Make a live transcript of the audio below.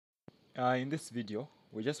In this video,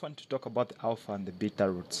 we just want to talk about the alpha and the beta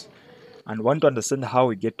roots and want to understand how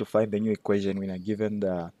we get to find the new equation when are given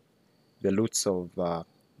the roots of the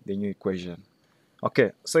new equation.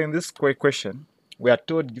 Okay, so in this question, we are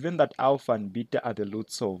told given that alpha and beta are the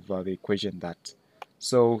roots of the equation that.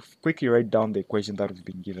 So quickly write down the equation that we've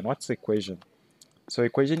been given. What's the equation? So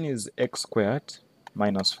equation is x squared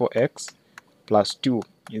minus 4x plus 2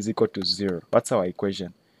 is equal to 0. That's our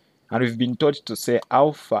equation. And we've been taught to say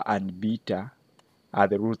alpha and beta are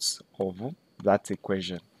the roots of that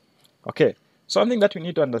equation. Okay, something that we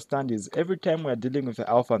need to understand is every time we're dealing with the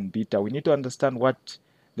alpha and beta, we need to understand what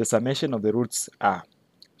the summation of the roots are.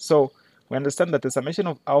 So we understand that the summation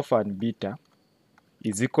of alpha and beta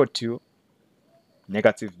is equal to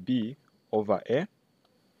negative b over a.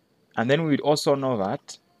 And then we also know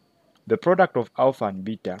that the product of alpha and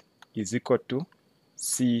beta is equal to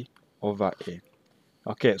c over a.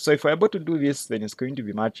 Okay, so if we're able to do this, then it's going to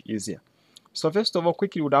be much easier. So first of all,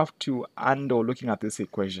 quickly, we would have to handle looking at this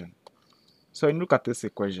equation. So when you look at this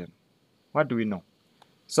equation, what do we know?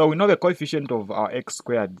 So we know the coefficient of our x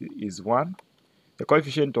squared is 1. The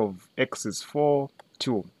coefficient of x is 4,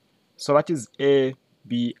 2. So that is a,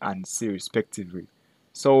 b, and c respectively.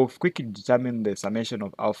 So we've quickly determine the summation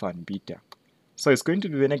of alpha and beta. So it's going to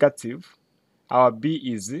be the negative. Our b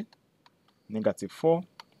is negative 4.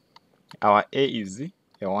 Our a is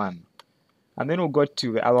a 1. And then we'll go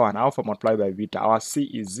to the other one, alpha multiplied by beta. Our c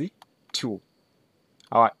is 2.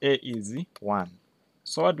 Our a is 1.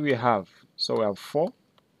 So what do we have? So we have 4,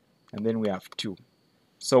 and then we have 2.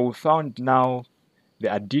 So we found now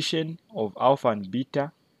the addition of alpha and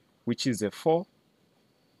beta, which is a 4.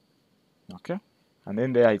 Okay? And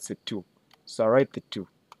then there it's a 2. So I write the 2.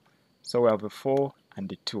 So we have a 4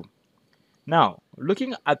 and a 2. Now,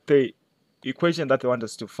 looking at the equation that they want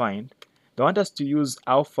us to find, they want us to use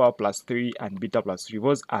alpha plus 3 and beta plus 3.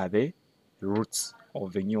 Those are the roots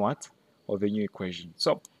of the new what? Of the new equation.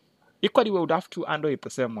 So equally, we would have to handle it the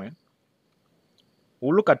same way.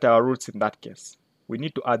 We'll look at our roots in that case. We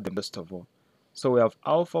need to add them first of all. So we have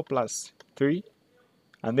alpha plus 3,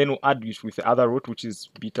 and then we'll add it with the other root, which is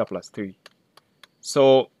beta plus 3.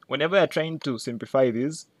 So whenever you're trying to simplify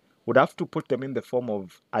these, we'd have to put them in the form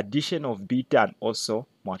of addition of beta and also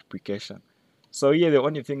multiplication. So here the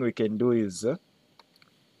only thing we can do is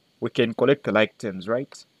we can collect the like terms,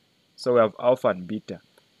 right? So we have alpha and beta.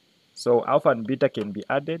 So alpha and beta can be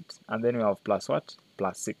added, and then we have plus what?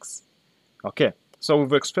 Plus 6. Okay, so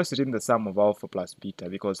we've expressed it in the sum of alpha plus beta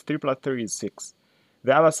because 3 plus 3 is 6.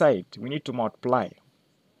 The other side, we need to multiply.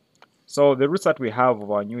 So the roots that we have of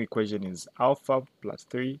our new equation is alpha plus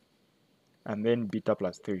 3 and then beta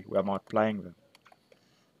plus 3. We are multiplying them.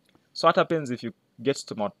 So what happens if you get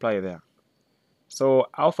to multiply there? So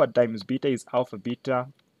alpha times beta is alpha beta.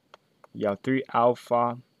 You have 3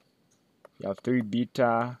 alpha, you have 3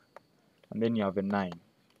 beta, and then you have a 9.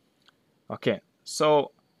 Okay,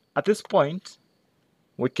 so at this point,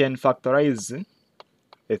 we can factorize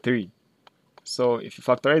a 3. So if you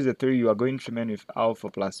factorize the 3, you are going to remain with alpha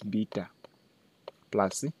plus beta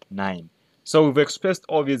plus 9. So we've expressed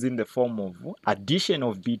all these in the form of addition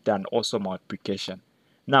of beta and also multiplication.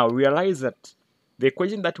 Now realize that the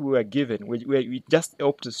equation that we were given, we just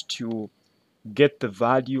helped us to get the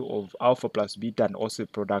value of alpha plus beta and also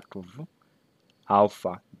the product of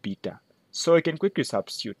alpha beta. So we can quickly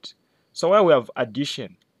substitute. So where we have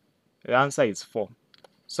addition, the answer is 4.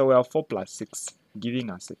 So we have 4 plus 6,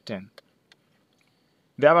 giving us a 10.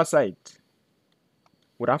 The other side,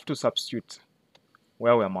 we'd have to substitute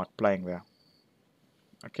where we're multiplying there.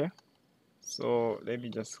 Okay, so let me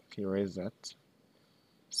just erase that.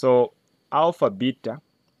 So alpha beta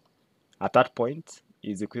at that point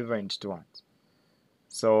is equivalent to what?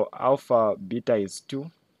 So alpha beta is 2.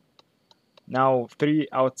 Now 3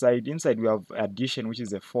 outside, inside we have addition, which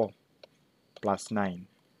is a 4 plus 9.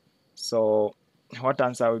 So what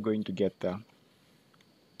answer are we going to get there?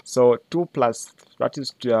 So 2 plus, that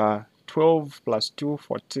is 12 plus 2,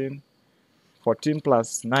 14. 14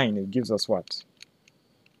 plus 9, it gives us what?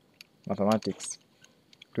 Mathematics,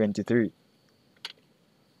 23.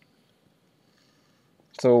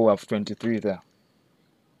 So we have 23 there.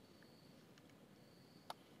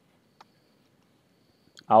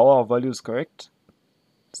 Our value is correct.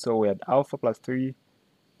 So we had alpha plus 3,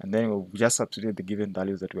 and then we'll just substitute the given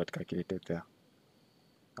values that we had calculated there.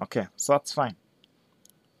 Okay, so that's fine.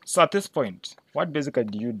 So at this point, what basically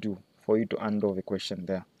do you do for you to handle the question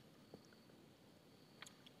there?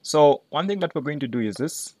 So one thing that we're going to do is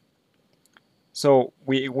this. So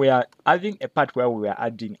we are having a part where we are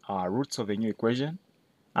adding our roots of a new equation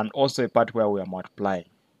and also a part where we are multiplying.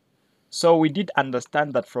 So we did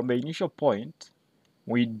understand that from the initial point,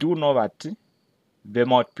 we do know that the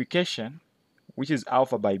multiplication, which is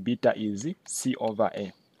alpha by beta, is C over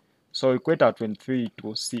A. So we equate our 23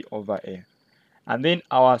 to C over A. And then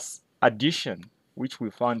our addition, which we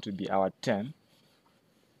found to be our 10,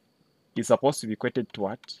 is supposed to be equated to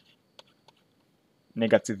what?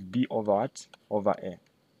 Negative B over what? Over A.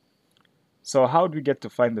 So how do we get to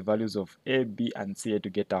find the values of A, B, and C to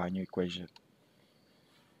get our new equation?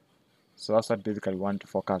 So that's what basically we want to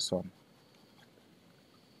focus on.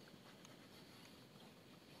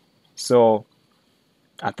 So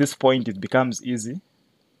at this point, it becomes easy.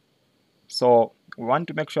 So we want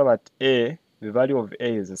to make sure that A, the value of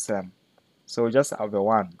A is the same. So we just have a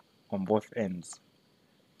 1 on both ends.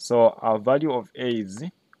 So our value of A is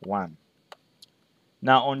 1.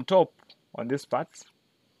 Now on top, on this part,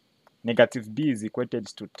 negative B is equated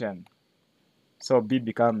to 10. So B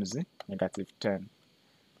becomes negative 10.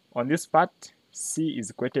 On this part, C is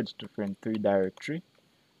equated to 23 directly.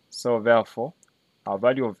 So therefore, our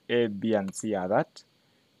value of A, B, and C are that.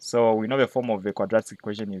 So we know the form of the quadratic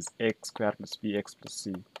equation is x squared plus bx plus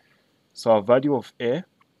c. So our value of A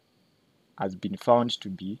has been found to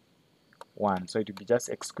be 1. So it will be just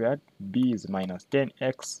x squared, B is minus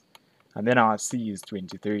 10x, and then our C is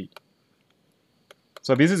 23.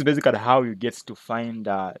 So this is basically how you get to find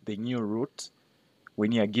the new root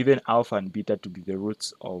when you are given alpha and beta to be the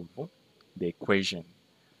roots of the equation.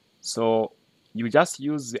 So you just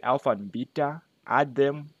use the alpha and beta, add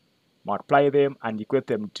them, multiply them, and equate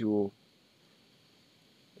them to,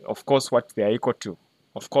 of course, what they are equal to.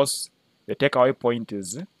 Of course, the takeaway point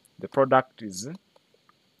is the product is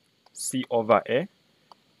C over A.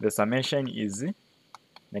 The summation is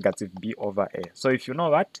negative B over A. So if you know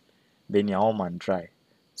that, then you're home and dry.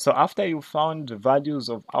 So after you found the values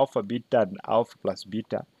of alpha, beta, and alpha plus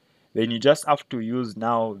beta, then you just have to use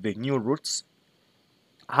now the new roots,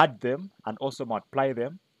 add them, and also multiply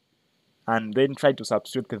them, and then try to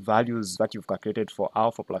substitute the values that you've calculated for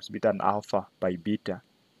alpha plus beta and alpha by beta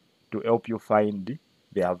to help you find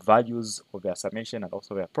their values of their summation and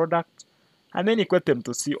also their product, and then equate them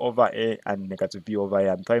to C over A and negative B over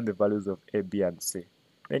A and find the values of A, B, and C.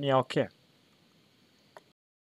 Then you're okay.